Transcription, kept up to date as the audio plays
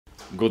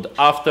Good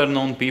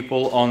afternoon,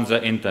 people on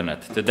the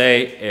internet.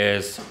 Today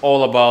is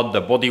all about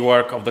the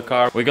bodywork of the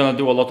car. We're gonna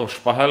do a lot of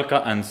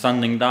szpachelka and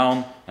sanding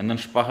down, and then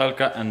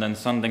szpachelka and then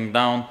sanding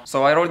down.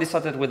 So I already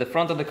started with the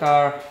front of the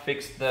car,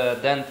 fixed the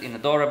dent in the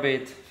door a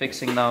bit,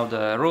 fixing now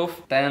the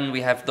roof. Then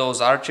we have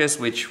those arches,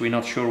 which we're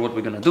not sure what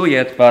we're gonna do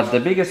yet, but the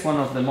biggest one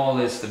of them all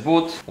is the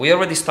boot. We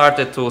already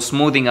started to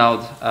smoothing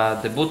out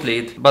the boot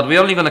lid, but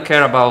we're only gonna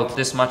care about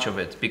this much of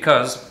it,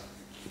 because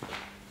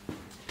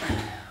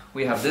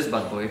we have this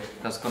bad boy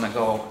that's gonna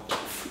go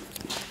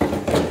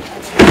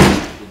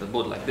to the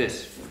boot like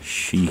this.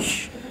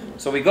 Sheesh.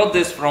 So we got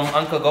this from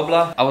Uncle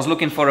Gobla. I was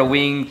looking for a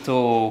wing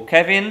to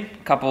Kevin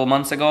a couple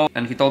months ago,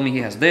 and he told me he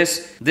has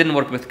this. Didn't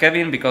work with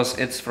Kevin because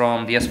it's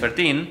from the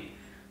S13,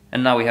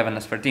 and now we have an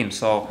S13.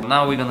 So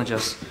now we're gonna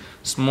just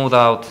smooth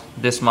out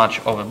this much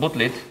of a boot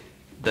lid,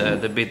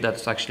 the bit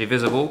that's actually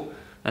visible,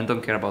 and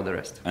don't care about the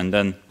rest. And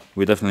then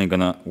we're definitely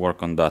gonna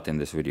work on that in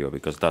this video,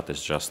 because that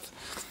is just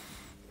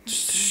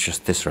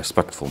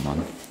disrespectful,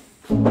 man.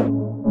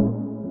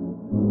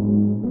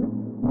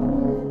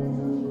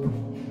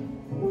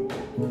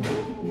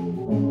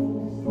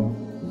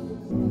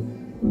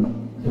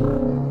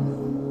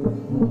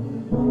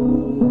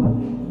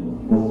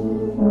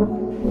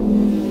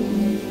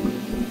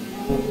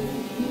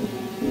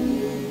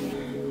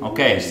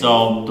 Okay,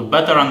 so to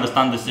better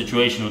understand the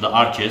situation with the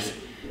arches,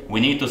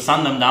 we need to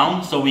sand them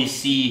down so we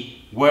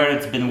see where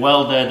it's been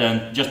welded,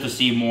 and just to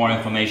see more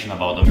information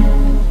about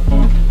them.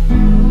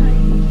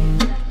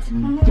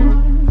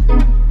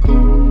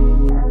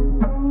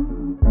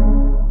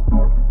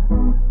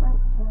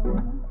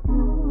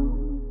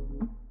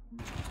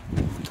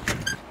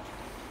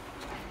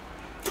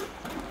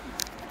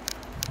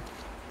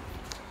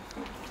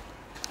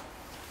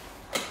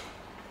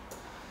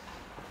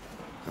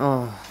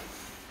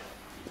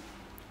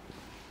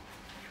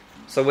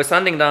 So we're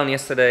sanding down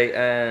yesterday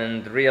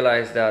and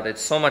realized that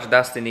it's so much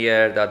dust in the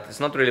air that it's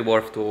not really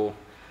worth to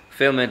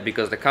film it,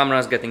 because the camera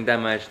is getting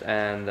damaged,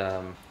 and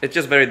it's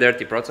just very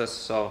dirty process.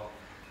 So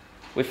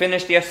we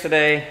finished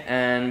yesterday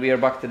and we are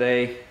back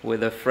today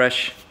with a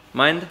fresh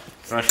mind.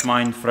 Fresh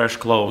mind, fresh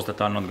clothes that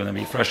are not gonna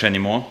be fresh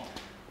anymore.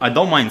 I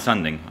don't mind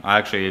sanding. I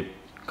actually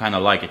kind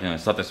of like it, and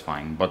it's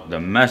satisfying, but the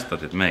mess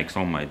that it makes,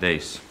 oh my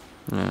days.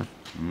 Yeah.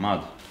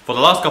 Mud. For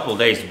the last couple of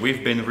days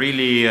we've been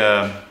really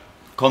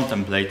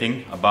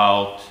contemplating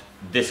about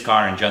this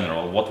car in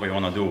general, what we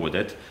want to do with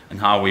it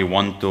and how we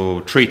want to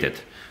treat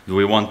it. Do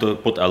we want to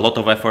put a lot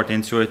of effort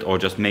into it, or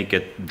just make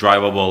it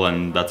drivable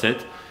and that's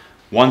it?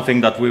 One thing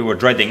that we were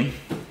dreading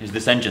is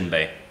this engine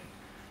bay.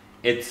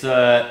 It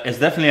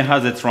definitely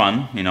has its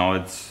run, you know,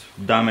 it's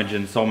damaged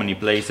in so many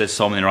places,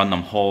 so many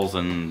random holes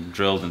and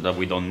drills that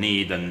we don't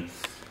need, and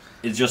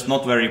it's just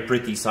not very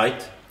pretty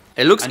sight.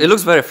 It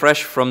looks very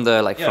fresh from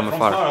the from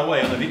afar. From far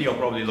away on the video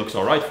probably looks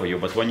alright for you,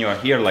 but when you're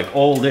here, like,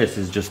 all this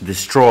is just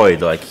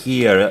destroyed. Like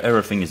here,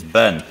 everything is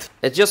bent.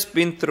 It's just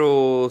been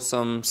through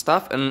some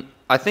stuff, and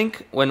I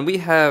think when we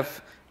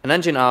have an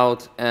engine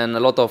out and a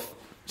lot of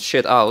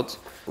shit out,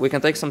 we can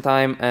take some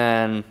time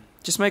and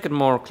just make it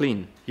more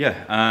clean. Yeah,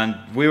 and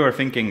we were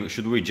thinking,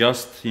 should we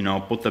just, you know,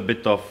 put a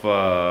bit of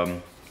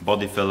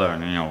body filler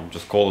and, you know,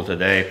 just call it a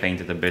day,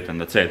 paint it a bit and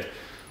that's it?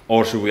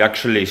 Or should we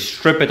actually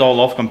strip it all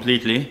off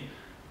completely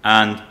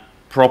and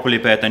properly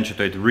pay attention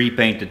to it,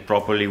 repaint it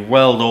properly,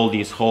 weld all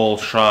these holes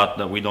shut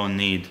that we don't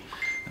need,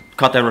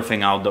 cut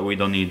everything out that we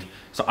don't need?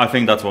 So I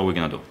think that's what we're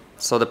gonna do.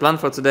 So the plan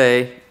for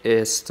today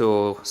is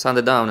to sand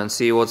it down and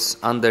see what's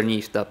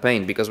underneath the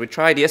paint, because we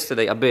tried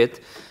yesterday a bit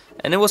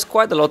and it was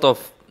quite a lot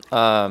of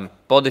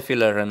body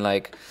filler, and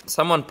like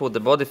someone put the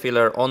body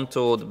filler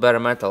onto the bare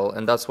metal,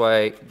 and that's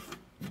why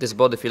this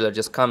body filler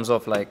just comes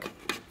off like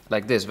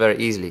this very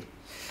easily.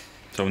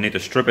 So we need to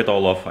strip it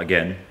all off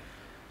again.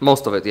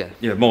 Most of it, yeah.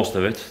 Yeah, most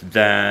of it.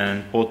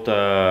 Then put,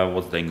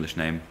 what's the English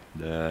name?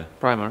 The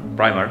primer.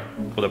 Primer.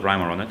 Put a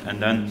primer on it,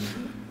 and then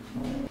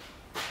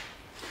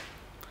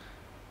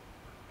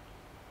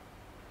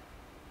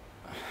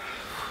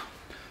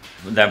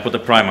put a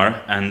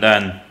primer, and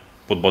then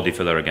put body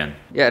filler again.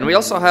 Yeah, and we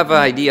also have an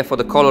idea for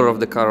the color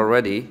of the car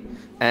already,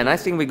 and I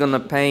think we're gonna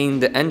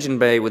paint the engine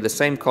bay with the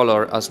same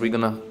color as we're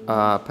gonna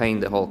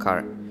paint the whole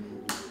car,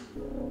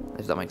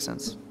 if that makes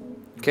sense.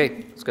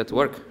 Okay, let's get to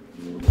work.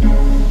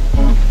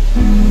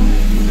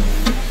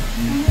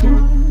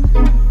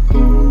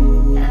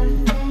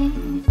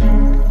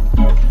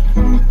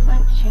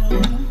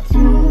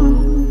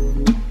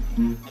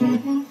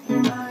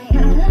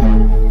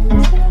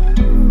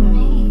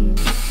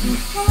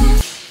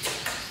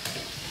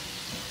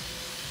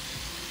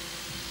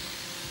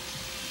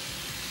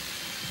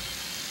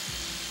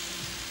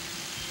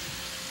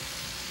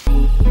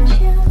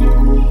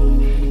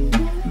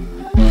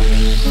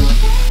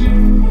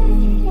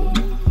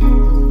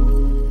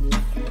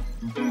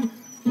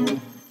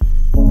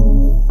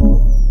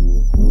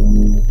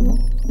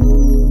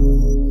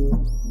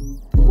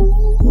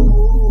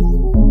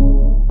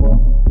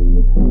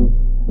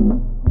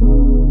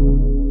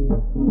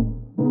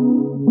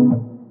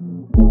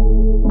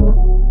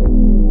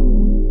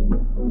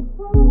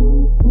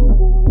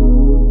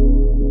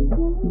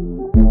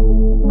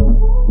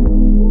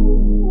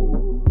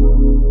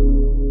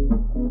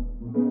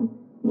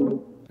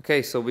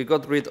 Okay, so we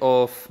got rid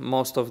of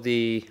most of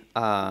the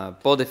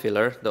body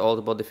filler, the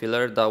old body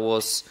filler. That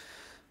was,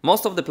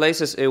 most of the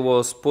places it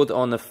was put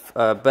on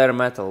a bare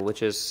metal,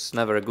 which is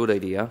never a good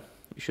idea.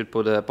 You should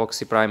put an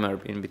epoxy primer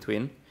in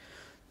between.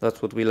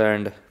 That's what we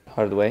learned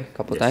hard way a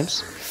couple of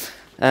times.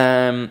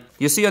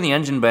 You see on the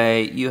engine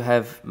bay, you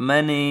have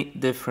many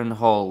different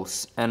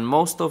holes, and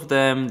most of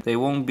them, they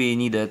won't be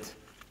needed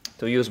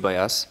to use by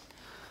us.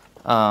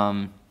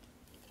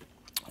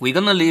 We're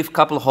gonna leave a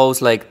couple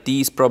holes like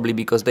these probably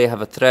because they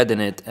have a thread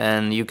in it,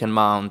 and you can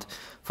mount,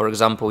 for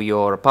example,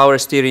 your power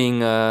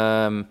steering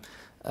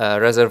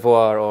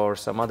reservoir or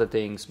some other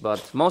things.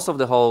 But most of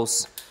the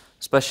holes,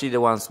 especially the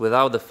ones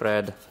without the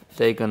thread,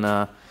 they're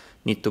gonna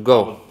need to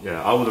go.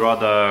 I would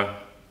rather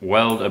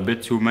weld a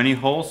bit too many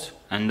holes,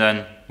 and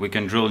then we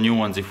can drill new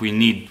ones if we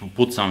need to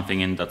put something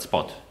in that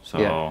spot. So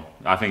yeah.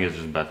 I think it's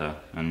just better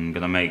and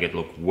gonna make it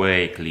look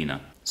way cleaner.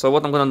 So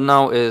what I'm gonna do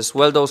now is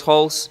weld those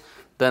holes,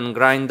 then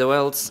grind the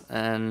welds,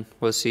 and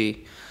we'll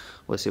see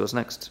what's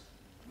next.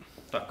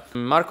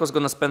 Marco's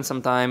gonna spend some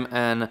time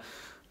and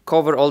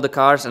cover all the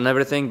cars and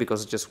everything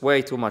because it's just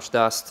way too much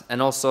dust.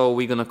 And also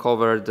we're gonna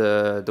cover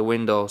the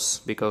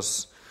windows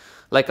because,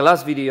 like the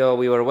last video,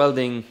 we were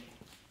welding.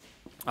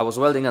 I was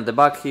welding at the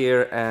back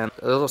here, and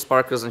a lot of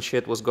sparkles and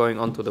shit was going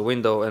onto the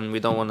window, and we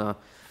don't want to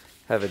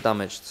have it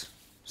damaged.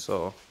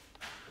 So,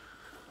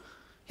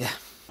 yeah.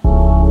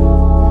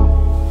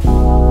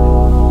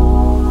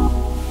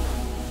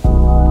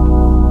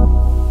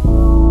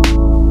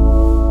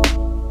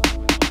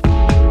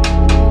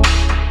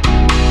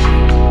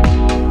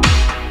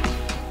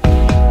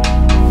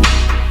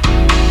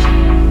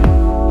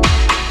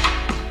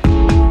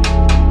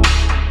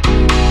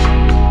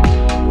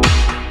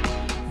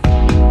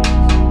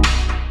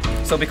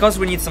 So because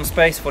we need some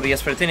space for the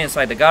S13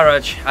 inside the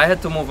garage, I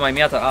had to move my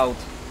Miata out,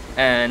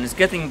 and it's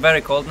getting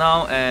very cold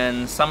now,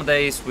 and some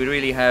days we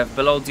really have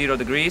below 0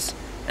 degrees,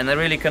 and I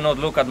really cannot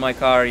look at my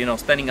car, you know,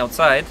 standing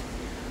outside.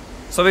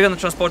 So we're gonna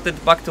transport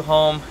it back to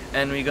home,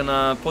 and we're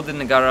gonna put it in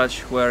the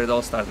garage where it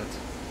all started.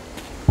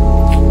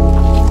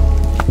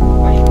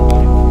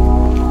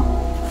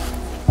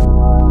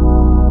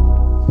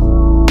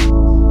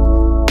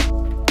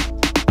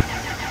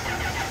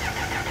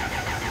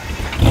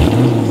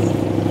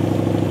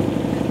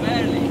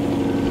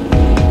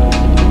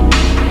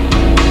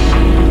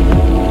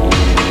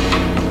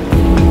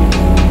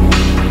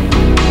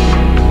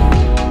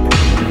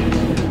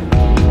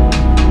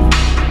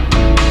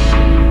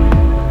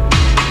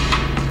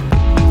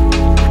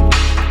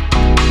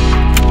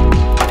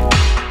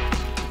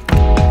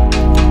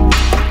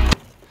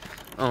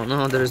 Oh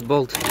no, there is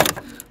bolt.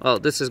 Well,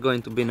 this is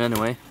going to bin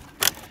anyway.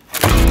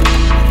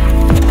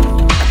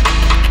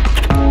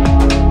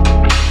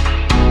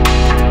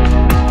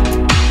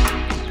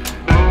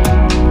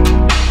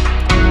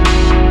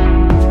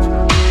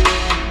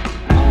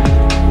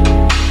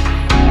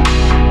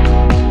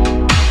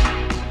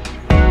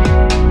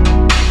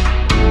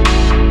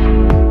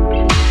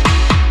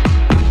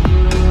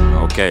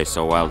 Okay,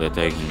 so while they're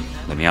taking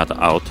the Miata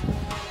out,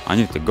 I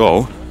need to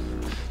go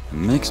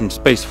and make some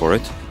space for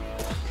it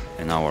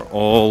in our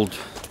old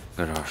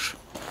garage.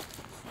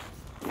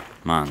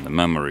 Man, the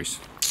memories.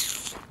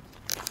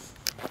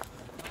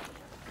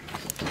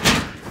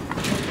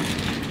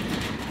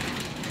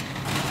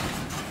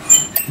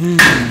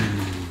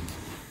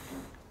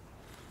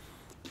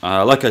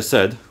 Like I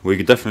said,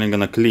 we're definitely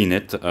gonna clean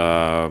it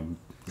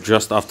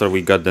just after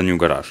we got the new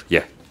garage.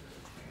 Yeah.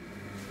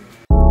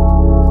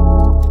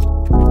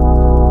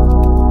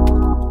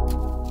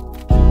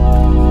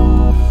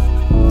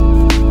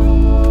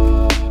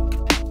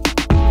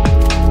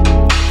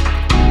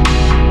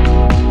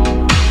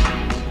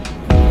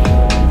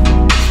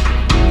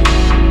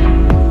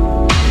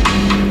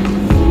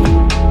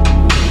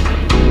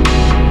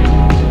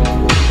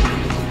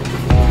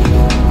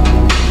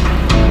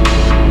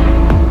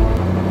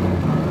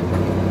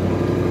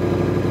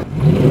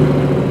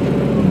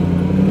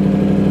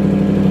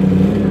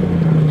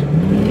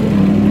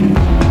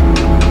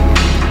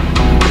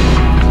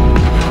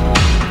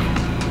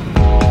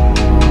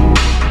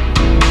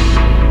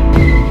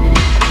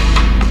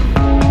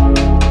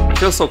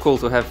 Feels so cool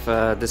to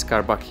have this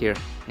car back here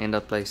in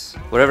that place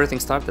where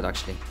everything started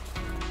actually.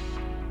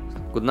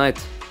 Good night.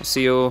 I'll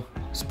see you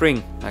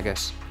spring, I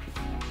guess.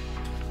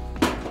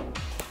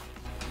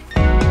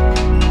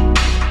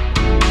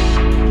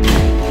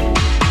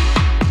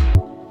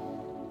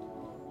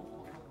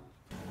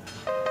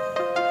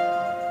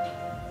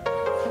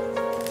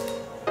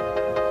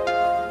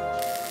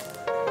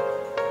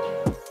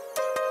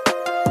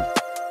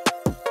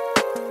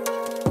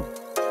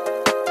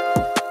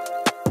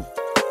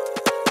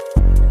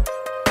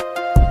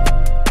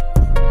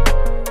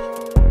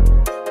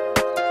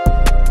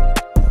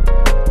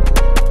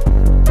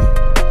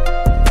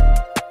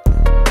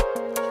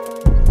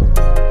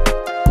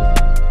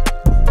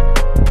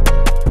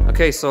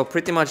 Okay, so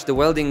pretty much the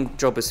welding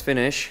job is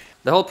finished.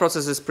 The whole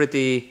process is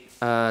pretty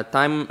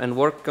time and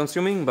work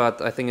consuming,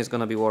 but I think it's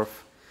gonna be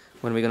worth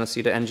when we're gonna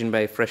see the engine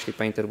bay freshly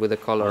painted with the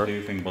color. What do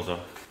you think, Bozo?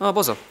 Oh,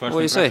 Bozo, what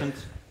do you say? What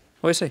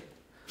do you say?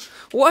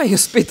 Why you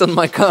spit on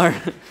my car?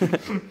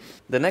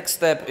 The next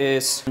step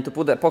is to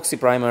put the epoxy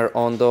primer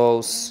on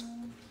those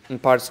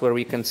parts where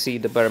we can see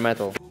the bare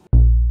metal.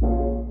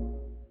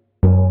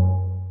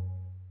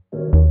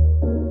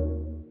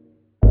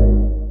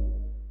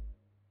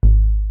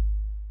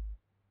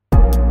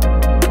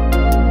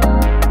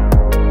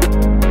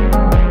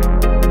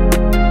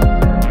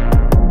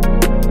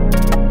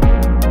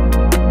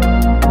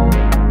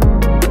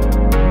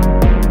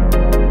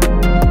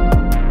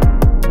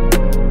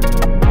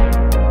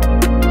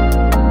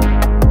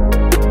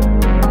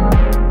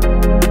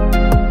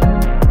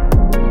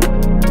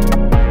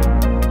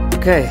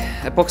 Okay,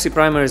 epoxy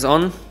primer is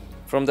on.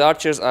 From the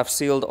arches I've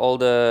sealed all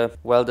the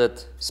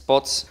welded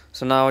spots,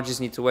 so now I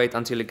just need to wait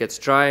until it gets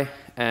dry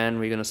and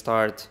we're gonna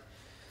start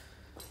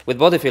with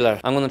body filler.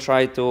 I'm gonna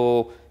try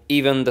to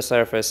even the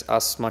surface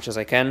as much as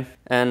I can,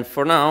 and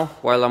for now,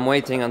 while I'm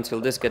waiting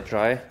until this gets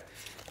dry,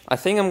 I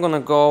think I'm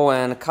gonna go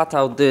and cut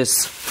out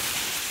this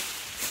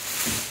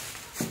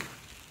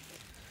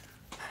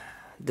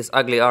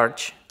ugly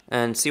arch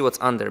and see what's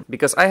under,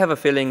 because I have a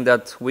feeling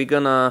that we're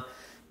gonna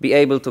be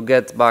able to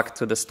get back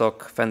to the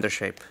stock fender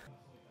shape.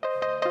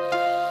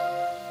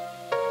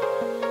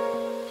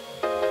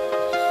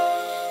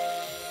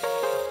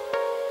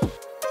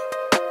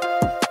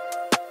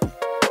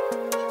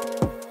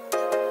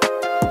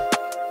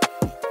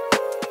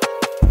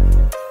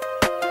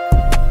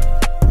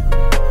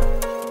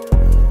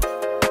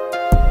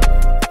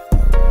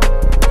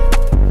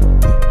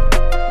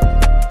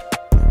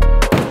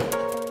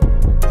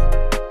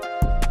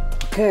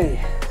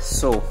 Okay,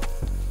 so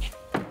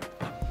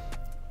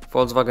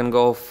Volkswagen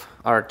Golf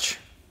arch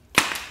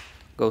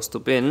goes to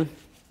bin,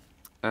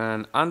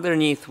 and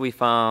underneath we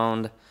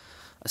found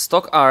a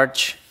stock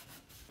arch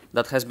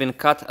that has been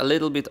cut a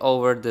little bit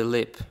over the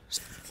lip.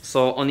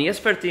 So on the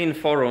S13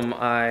 forum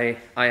I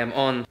am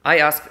on, I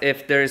asked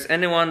if there is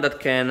anyone that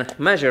can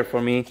measure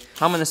for me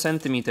how many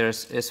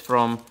centimeters is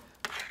from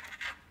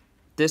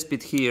this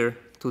bit here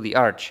to the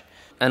arch.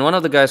 And one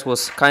of the guys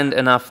was kind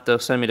enough to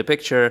send me the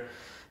picture,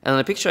 and on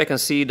the picture I can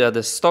see that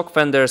the stock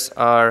fenders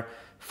are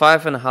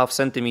 5.5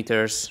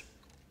 centimeters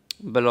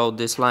below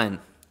this line.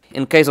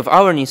 In case of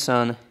our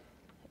Nissan,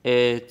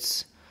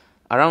 it's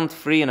around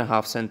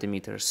 3.5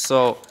 centimeters.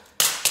 So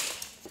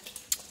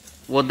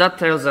what that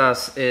tells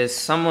us is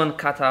someone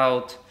cut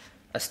out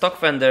a stock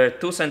fender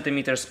 2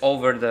 centimeters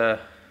over the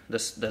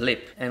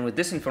lip. And with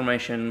this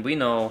information, we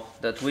know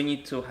that we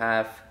need to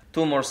have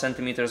 2 more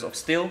centimeters of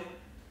steel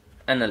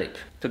and a lip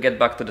to get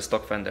back to the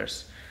stock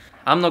fenders.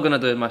 I'm not gonna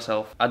do it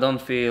myself. I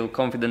don't feel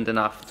confident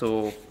enough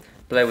to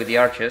play with the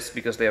arches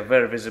because they are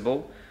very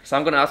visible. So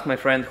I'm gonna ask my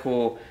friend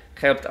who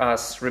helped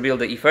us rebuild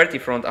the E30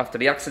 front after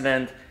the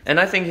accident, and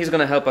I think he's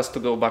gonna help us to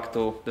go back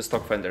to the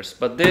stock fenders.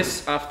 But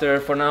this after,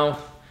 for now,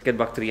 get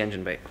back to the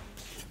engine bay.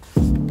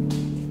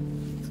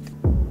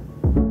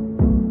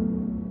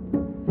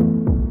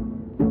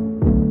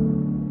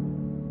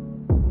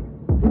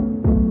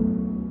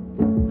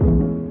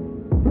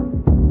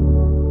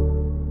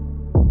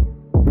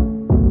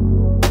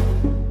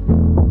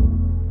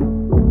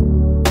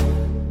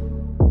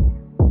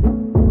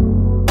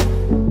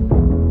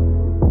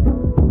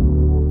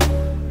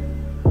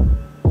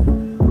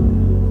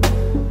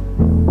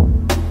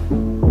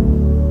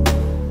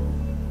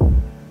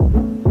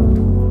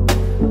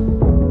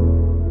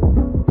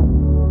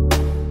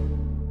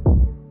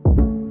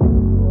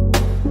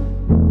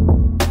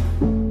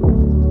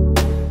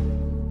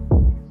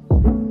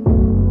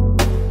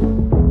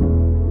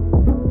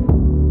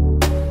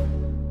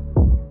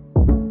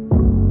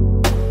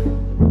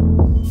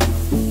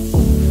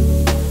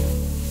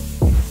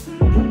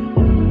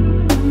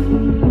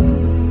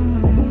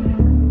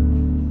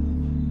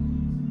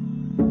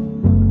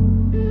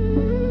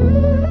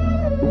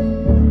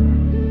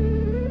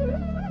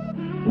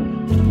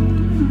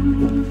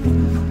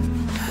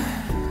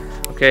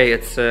 Okay,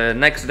 it's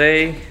next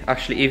day,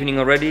 actually evening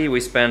already. We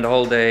spent the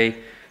whole day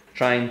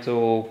trying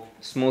to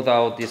smooth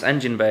out this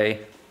engine bay,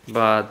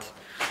 but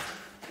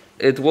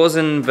it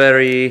wasn't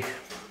very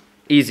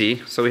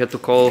easy, so we had to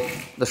call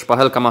the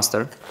Spachelka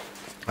master.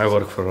 I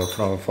work for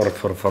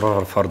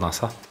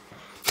NASA.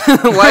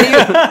 Why you?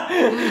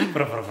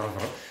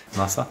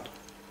 NASA?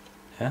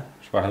 Yeah?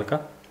 Spachelka?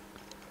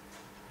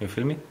 You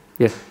feel me?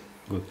 Yeah.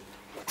 Good.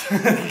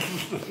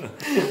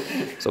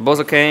 So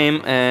Bozo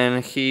came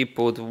and he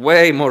put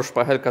way more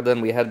Spachelka than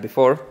we had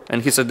before,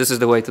 and he said this is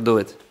the way to do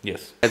it.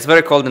 Yes. It's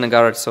very cold in the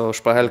garage, so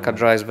Spachelka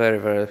dries very,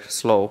 very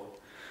slow.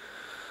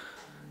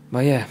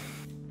 But yeah.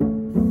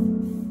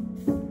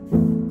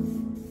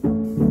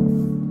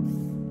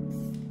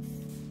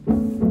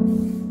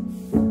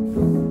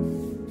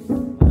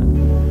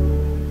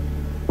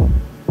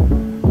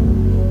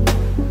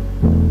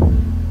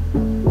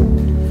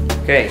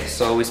 Okay,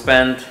 so we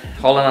spent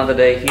whole another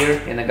day here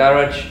in the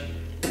garage.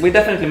 We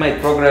definitely made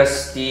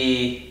progress.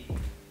 The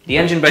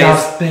engine bay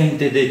Just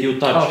painted it, you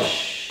touched oh it.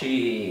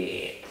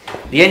 shit.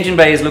 The engine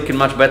bay is looking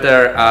much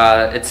better.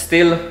 It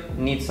still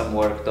needs some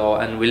work though,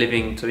 and we're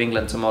leaving to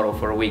England tomorrow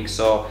for a week,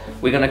 so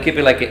we're gonna keep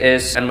it like it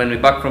is, and when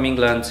we're back from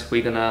England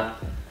we're gonna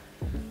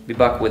be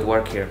back with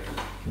work here.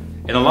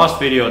 In the last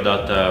video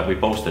that we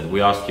posted,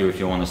 we asked you if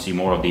you want to see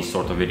more of these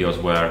sort of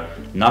videos where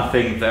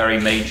nothing very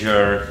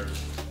major,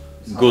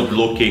 good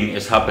looking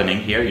is happening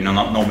here, you know,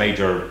 no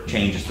major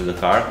changes to the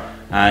car,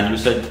 and you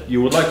said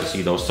you would like to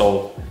see those.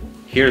 So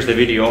here's the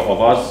video of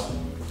us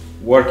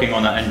working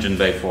on an engine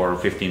bay for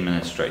 15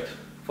 minutes straight.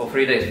 For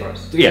 3 days for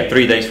us. Yeah,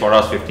 3 days for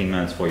us, 15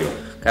 minutes for you.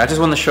 Okay, I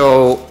just want to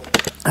show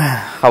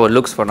how it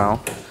looks for now.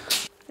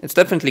 It's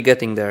definitely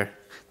getting there.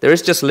 There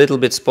is just a little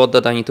bit spot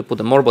that I need to put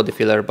a more body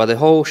filler, but the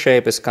whole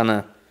shape is kind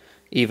of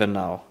even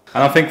now.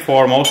 And I think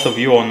for most of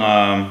you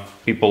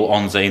people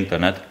on the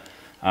internet,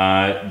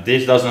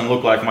 this doesn't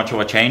look like much of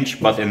a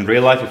change, but in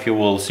real life, if you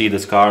will see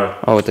this car,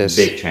 oh, it is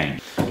big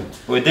change.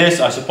 With this,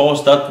 I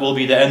suppose that will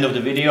be the end of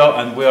the video,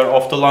 and we are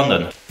off to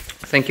London.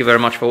 Thank you very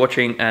much for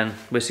watching, and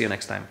we'll see you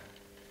next time.